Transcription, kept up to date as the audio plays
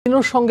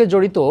ক্যাসিনোর সঙ্গে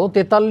জড়িত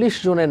 ৪৩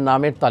 জনের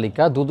নামের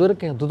তালিকা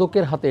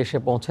দুদকের হাতে এসে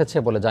পৌঁছেছে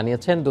বলে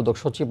জানিয়েছেন দুদক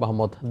সচিব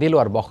মোহাম্মদ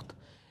দিলওয়ার বখত।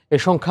 এ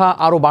সংখ্যা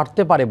আরও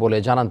বাড়তে পারে বলে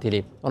জানান তিনি।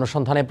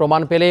 অনুসন্ধানে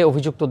প্রমাণ পেলে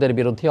অভিযুক্তদের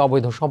বিরুদ্ধে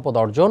অবৈধ সম্পদ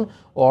অর্জন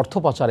ও অর্থ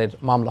পাচারের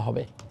মামলা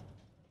হবে।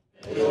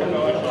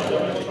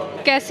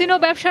 ক্যাসিনো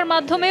ব্যবসার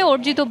মাধ্যমে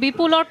অর্জিত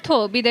বিপুল অর্থ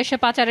বিদেশে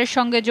পাচারের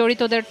সঙ্গে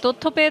জড়িতদের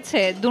তথ্য পেয়েছে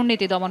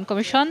দুর্নীতি দমন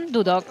কমিশন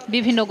দুদক।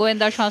 বিভিন্ন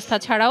গোয়েন্দা সংস্থা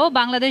ছাড়াও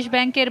বাংলাদেশ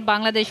ব্যাংকের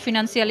বাংলাদেশ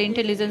ফিনান্সিয়াল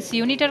ইন্টেলিজেন্স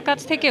ইউনিটের কাছ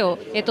থেকেও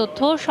এ তথ্য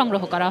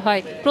সংগ্রহ করা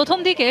হয়। প্রথম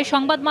দিকে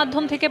সংবাদ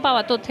মাধ্যম থেকে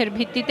পাওয়া তথ্যের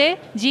ভিত্তিতে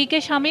জি.কে.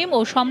 শামীম ও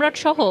সম্রাট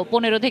সহ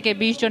 ১৫ থেকে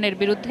 ২০ জনের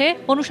বিরুদ্ধে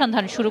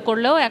অনুসন্ধান শুরু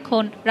করলেও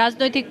এখন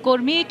রাজনৈতিক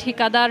কর্মী,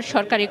 ঠিকাদার,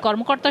 সরকারি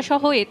কর্মকর্তা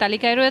সহ এই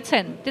তালিকায়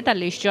রয়েছেন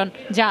 ৪৩ জন,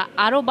 যা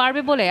আরও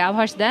বাড়বে বলে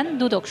আভাস দেন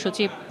দুদক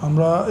সচিব।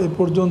 আমরা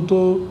পর্যন্ত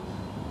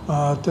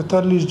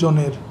 ৪৩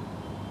 জনের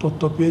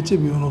তথ্য পেয়েছি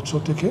বিভিন্ন উৎস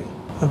থেকে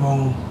এবং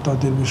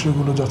তাদের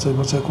বিষয়গুলো যাচাই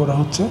বাছাই করা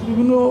হচ্ছে।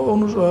 বিভিন্ন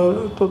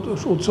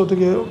উৎস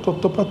থেকে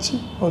তথ্য পাচ্ছি,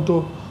 হয়তো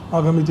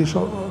আগামীতে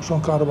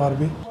সংখ্যা আরও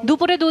বাড়বে।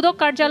 দুপুরে দুদক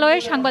কার্যালয়ে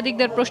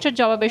সাংবাদিকদের প্রশ্নের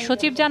জবাবে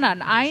সচিব জানান,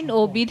 আইন ও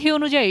বিধি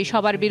অনুযায়ী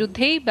সবার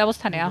বিরুদ্ধেই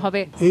ব্যবস্থা নেওয়া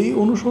হবে। এই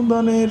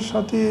অনুসন্ধানের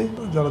সাথে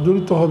যারা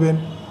জড়িত হবেন,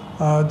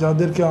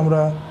 যাদেরকে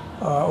আমরা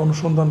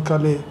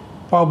অনুসন্ধানকালে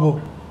পাবো,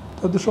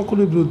 তাদের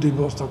সকলের বিরুদ্ধে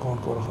ব্যবস্থা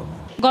গ্রহণ করা হবে।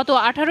 গত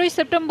 18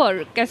 সেপ্টেম্বর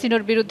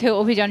ক্যাসিনোর বিরুদ্ধে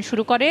অভিযান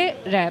শুরু করে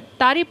র্যাব।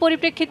 তারই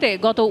পরিপ্রেক্ষিতে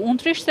গত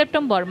 29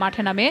 সেপ্টেম্বর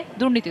মাঠে নামে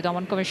দুর্নীতি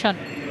দমন কমিশন।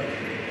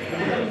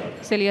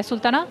 সেলিয়া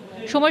সুলতানা,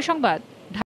 সময় সংবাদ।